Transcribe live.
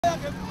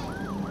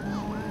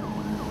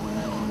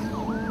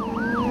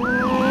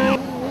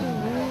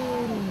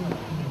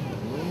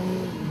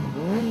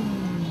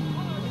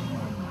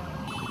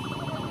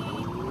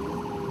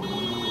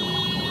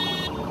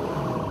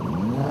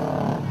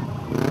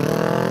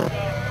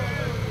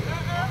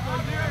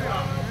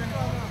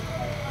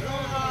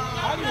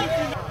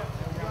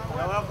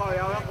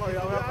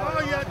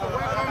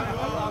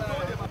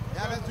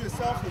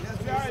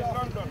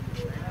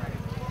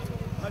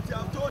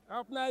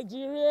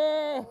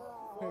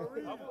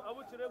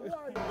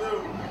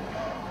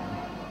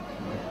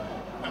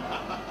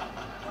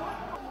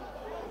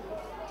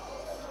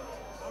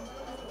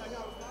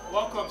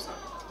Welcome, sir.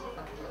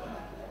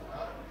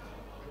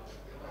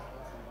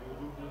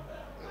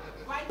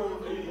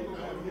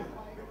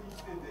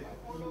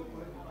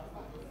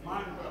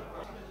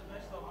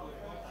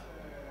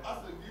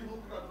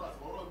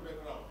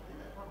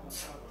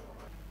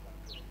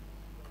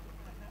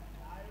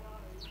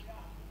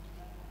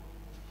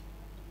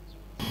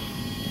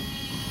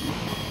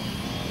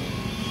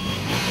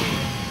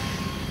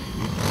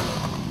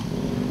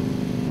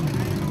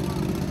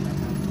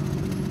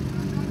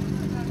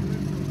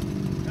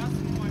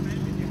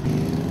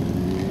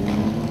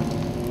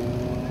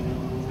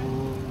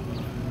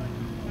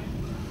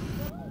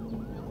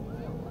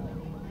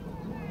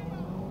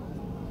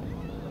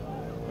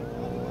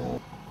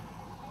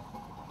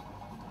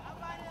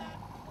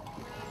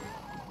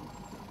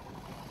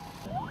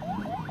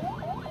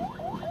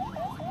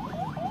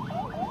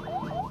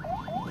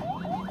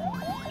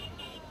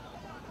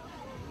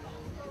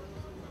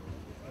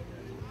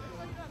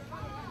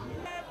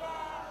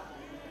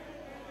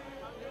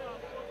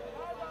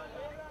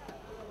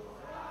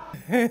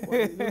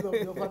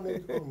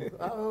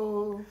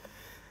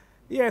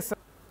 Yes,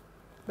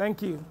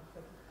 thank you.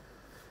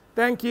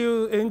 Thank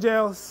you,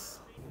 angels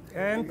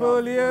and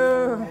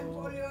polio.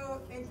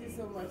 Thank you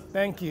so much.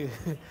 Thank you.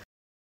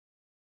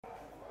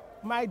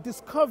 My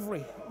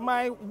discovery,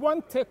 my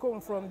one take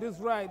home from this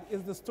ride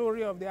is the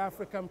story of the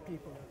African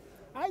people.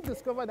 I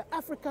discovered that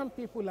African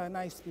people are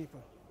nice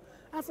people.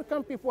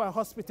 African people are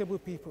hospitable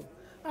people.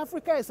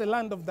 Africa is a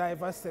land of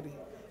diversity.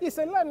 It's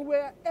a land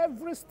where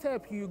every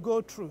step you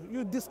go through,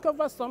 you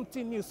discover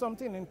something new,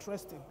 something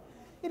interesting.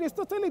 It is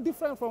totally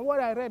different from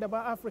what I read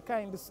about Africa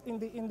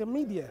in the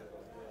media.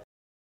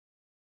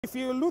 If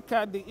you look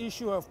at the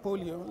issue of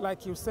polio,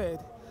 like you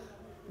said,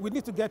 we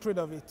need to get rid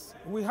of it.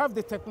 We have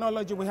the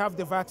technology, we have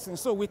the vaccine,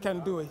 so we can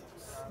do it.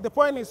 The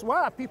point is,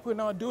 why are people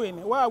not doing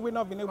it? Why are we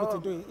not being able to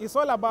do it? It's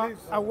all about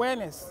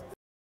awareness.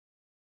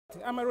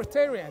 I'm a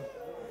Rotarian.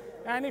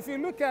 And if you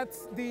look at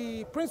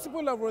the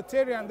principle of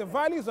Rotarian, the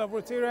values of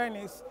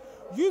Rotarian is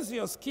use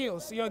your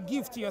skills, your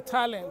gift, your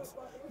talent.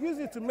 Use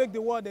it to make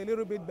the world a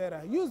little bit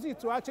better. Use it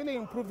to actually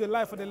improve the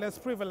life of the less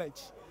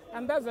privileged.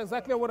 And that's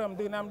exactly what I'm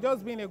doing. I'm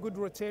just being a good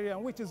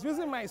Rotarian, which is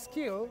using my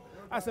skill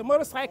as a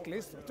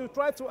motorcyclist to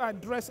try to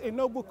address a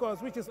noble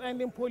cause, which is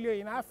ending polio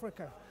in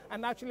Africa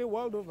and actually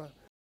world over.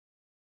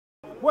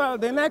 Well,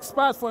 the next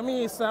part for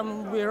me is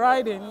I'll be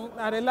riding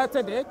at a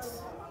later date.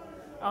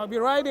 I'll be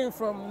riding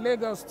from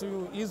Lagos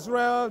to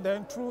Israel,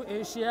 then through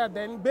Asia,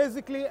 then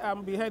basically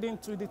I'll be heading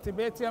to the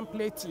Tibetan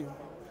Plateau.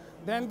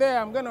 Then there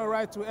I'm going to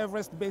ride to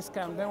Everest Base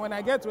Camp. Then when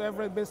I get to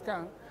Everest Base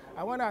Camp,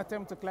 I want to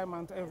attempt to climb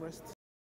Mount Everest.